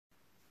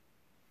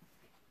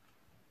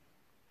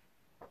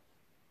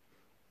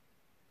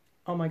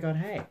Oh my god,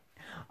 hey.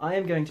 I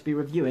am going to be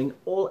reviewing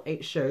all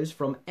 8 shows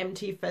from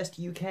MTFest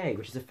UK,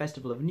 which is a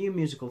festival of new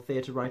musical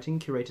theatre writing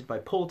curated by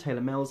Paul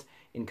Taylor Mills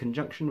in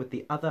conjunction with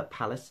the Other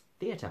Palace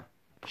Theatre.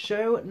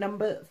 Show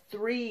number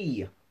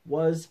 3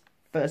 was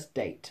First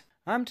Date.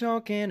 I'm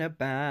talking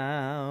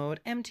about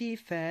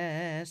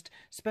MTFest,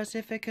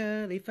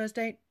 specifically First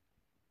Date.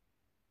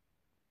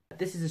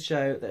 This is a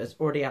show that has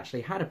already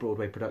actually had a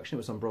Broadway production. It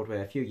was on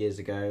Broadway a few years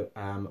ago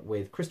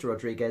with Krista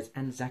Rodriguez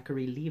and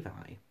Zachary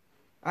Levi.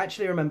 I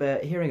actually remember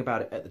hearing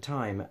about it at the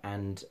time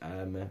and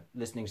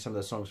listening to some of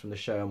the songs from the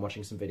show and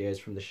watching some videos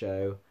from the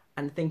show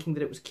and thinking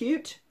that it was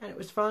cute and it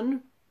was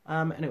fun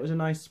and it was a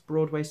nice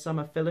Broadway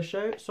summer filler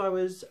show. So I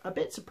was a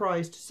bit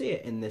surprised to see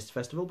it in this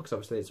festival because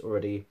obviously it's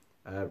already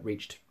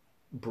reached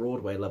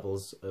Broadway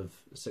levels of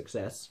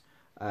success.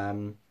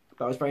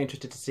 But I was very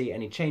interested to see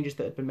any changes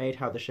that had been made,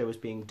 how the show was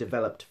being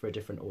developed for a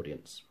different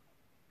audience.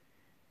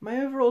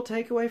 My overall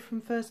takeaway from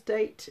First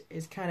Date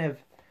is kind of...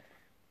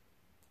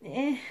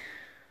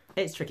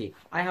 It's tricky.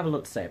 I have a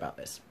lot to say about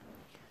this.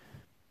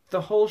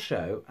 The whole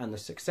show, and the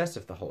success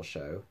of the whole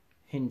show,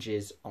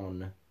 hinges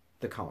on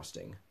the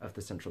casting of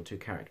the central 2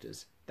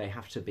 characters. They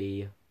have to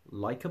be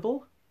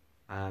likeable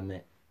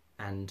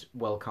and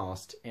well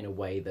cast in a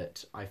way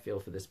that I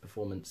feel for this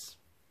performance,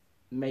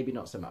 maybe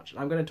not so much.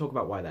 I'm going to talk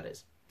about why that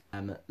is.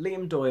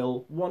 Liam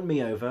Doyle won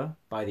me over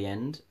by the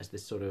end as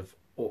this sort of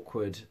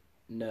awkward,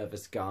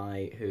 nervous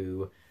guy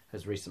who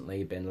has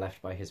recently been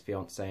left by his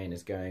fiancée and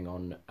is going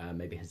on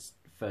maybe his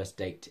first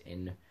date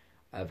in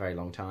a very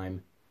long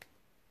time.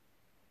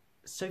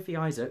 Sophie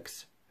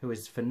Isaacs, who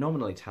is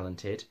phenomenally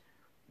talented,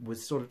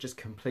 was sort of just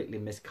completely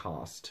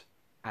miscast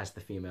as the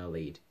female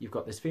lead. You've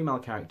got this female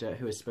character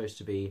who is supposed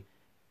to be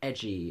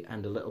edgy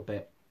and a little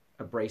bit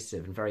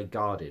abrasive and very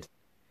guarded.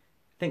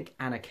 Think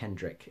Anna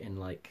Kendrick in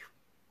like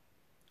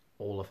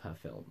all of her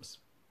films.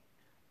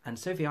 And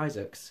Sophie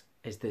Isaacs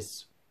is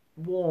this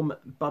warm,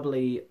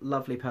 bubbly,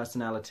 lovely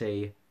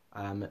personality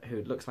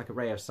who looks like a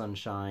ray of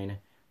sunshine,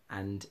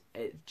 and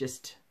it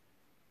just...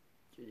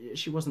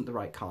 she wasn't the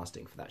right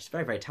casting for that. She's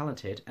very, very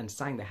talented and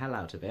sang the hell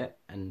out of it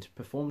and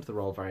performed the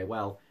role very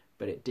well,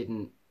 but it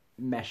didn't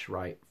mesh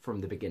right from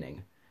the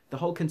beginning. The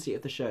whole conceit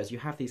of the show is you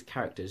have these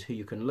characters who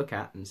you can look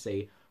at and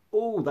see,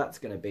 oh, that's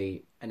going to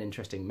be an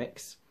interesting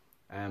mix,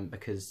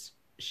 because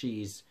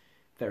she's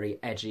very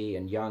edgy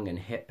and young and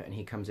hip, and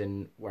he comes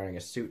in wearing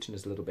a suit and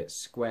is a little bit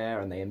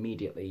square, and they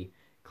immediately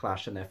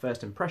clash, and their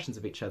first impressions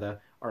of each other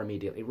are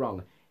immediately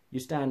wrong. You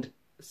stand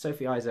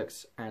Sophie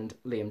Isaacs and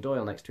Liam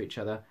Doyle next to each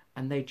other,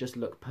 and they just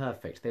look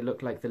perfect. They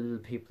look like the little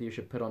people you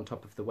should put on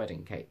top of the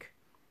wedding cake.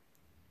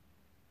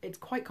 It's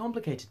quite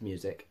complicated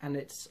music, and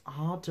it's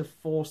hard to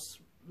force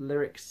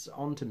lyrics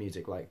onto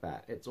music like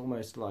that. It's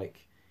almost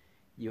like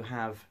you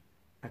have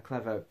a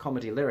clever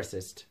comedy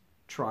lyricist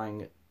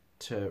trying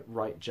to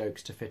write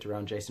jokes to fit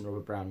around Jason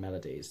Robert Brown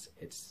melodies.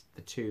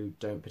 The two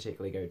don't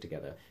particularly go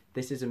together.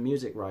 This is a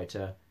music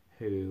writer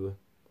who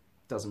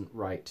doesn't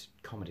write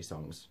comedy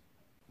songs.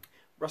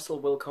 Russell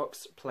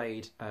Wilcox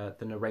played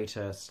the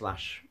narrator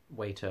slash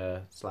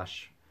waiter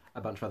slash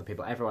a bunch of other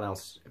people. Everyone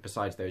else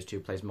besides those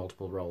two plays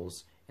multiple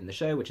roles in the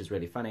show, which is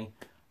really funny.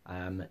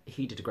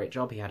 He did a great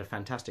job. He had a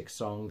fantastic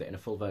song that in a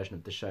full version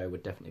of the show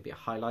would definitely be a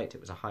highlight.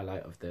 It was a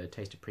highlight of the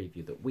taster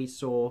preview that we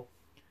saw.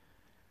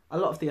 A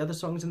lot of the other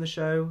songs in the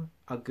show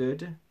are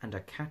good and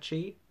are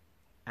catchy,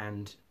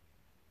 and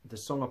the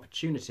song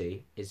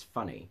Opportunity is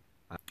funny.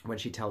 When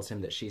she tells him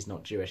that she's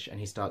not Jewish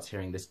and he starts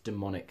hearing this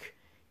demonic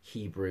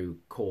Hebrew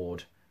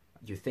chord,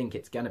 you think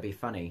it's gonna be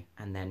funny,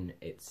 and then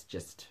it's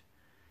just...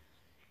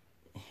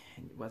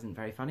 it wasn't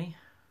very funny.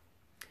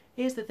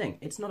 Here's the thing,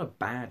 it's not a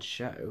bad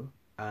show.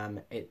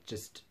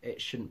 It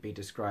shouldn't be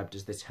described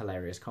as this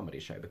hilarious comedy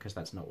show, because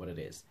that's not what it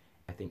is.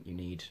 I think you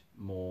need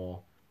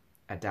more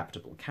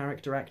adaptable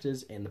character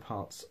actors in the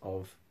parts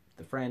of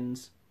the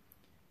friends.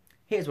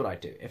 Here's what I'd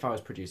do if I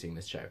was producing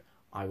this show.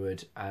 I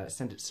would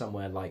send it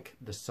somewhere like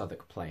the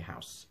Southwark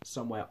Playhouse,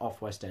 somewhere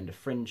off West End, a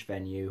fringe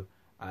venue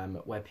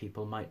where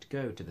people might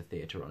go to the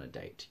theatre on a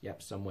date.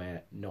 Yep,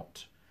 somewhere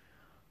not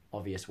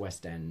obvious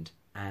West End.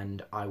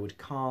 And I would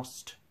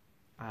cast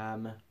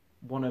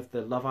one of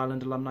the Love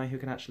Island alumni who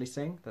can actually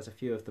sing. There's a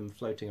few of them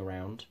floating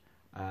around.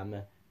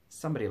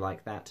 Somebody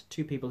like that.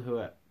 2 people who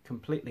are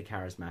completely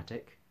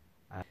charismatic.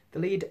 The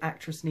lead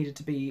actress needed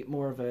to be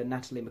more of a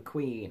Natalie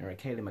McQueen or a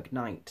Kaylee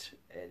McKnight,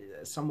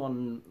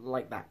 someone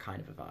like that kind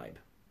of a vibe.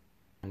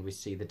 And we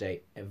see the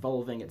date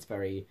evolving. It's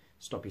very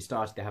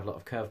stoppy-starty. They have a lot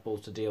of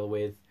curveballs to deal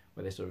with,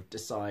 where they sort of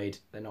decide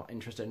they're not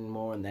interested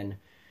anymore, and then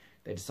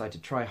they decide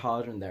to try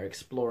harder, and they're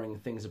exploring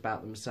things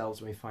about themselves,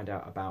 and we find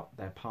out about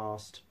their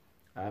past.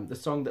 The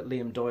song that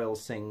Liam Doyle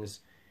sings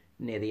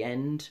near the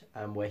end,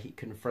 where he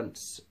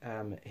confronts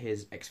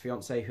his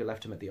ex-fiancée who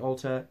left him at the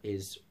altar,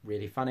 is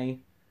really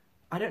funny.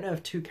 I don't know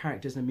if 2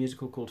 characters in a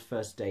musical called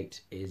First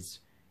Date is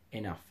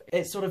enough.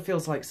 It sort of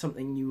feels like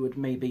something you would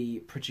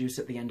maybe produce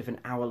at the end of an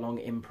hour-long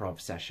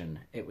improv session.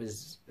 There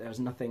was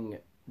nothing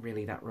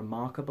really that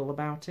remarkable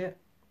about it.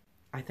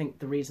 I think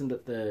the reason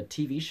that the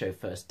TV show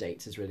First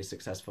Dates is really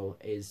successful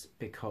is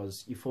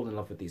because you fall in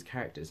love with these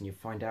characters and you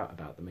find out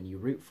about them and you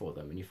root for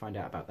them and you find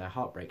out about their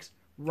heartbreaks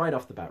right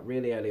off the bat,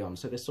 really early on.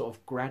 So this sort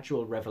of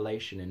gradual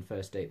revelation in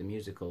First Date the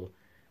musical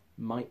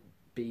might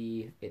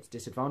be its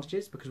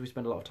disadvantages, because we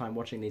spend a lot of time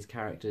watching these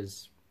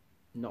characters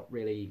not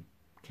really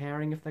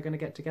caring if they're going to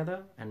get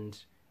together, and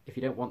if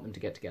you don't want them to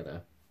get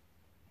together,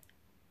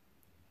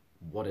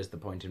 what is the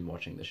point in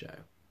watching the show?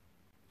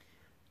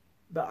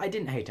 But I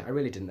didn't hate it, I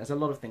really didn't. There's a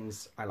lot of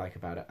things I like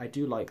about it. I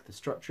do like the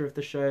structure of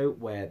the show,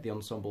 where the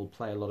ensemble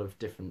play a lot of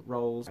different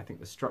roles. I think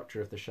the structure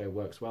of the show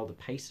works well, the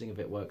pacing of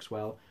it works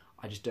well.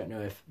 I just don't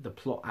know if the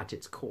plot at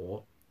its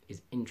core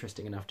is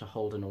interesting enough to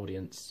hold an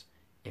audience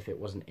if it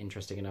wasn't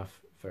interesting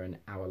enough for an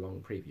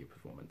hour-long preview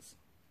performance.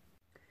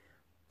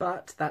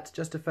 But that's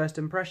just a first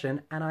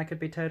impression, and I could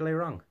be totally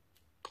wrong.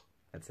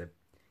 It's a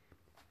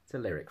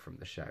lyric from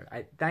the show.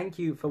 I thank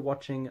you for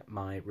watching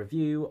my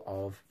review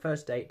of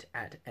First Date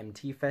at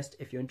MTFest.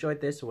 If you enjoyed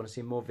this or want to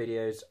see more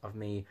videos of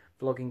me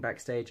vlogging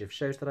backstage of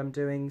shows that I'm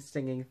doing,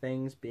 singing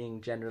things,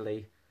 being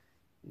generally,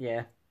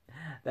 yeah,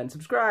 then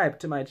subscribe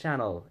to my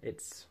channel.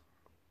 It's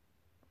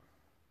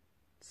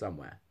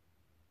somewhere.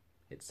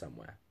 It's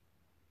somewhere.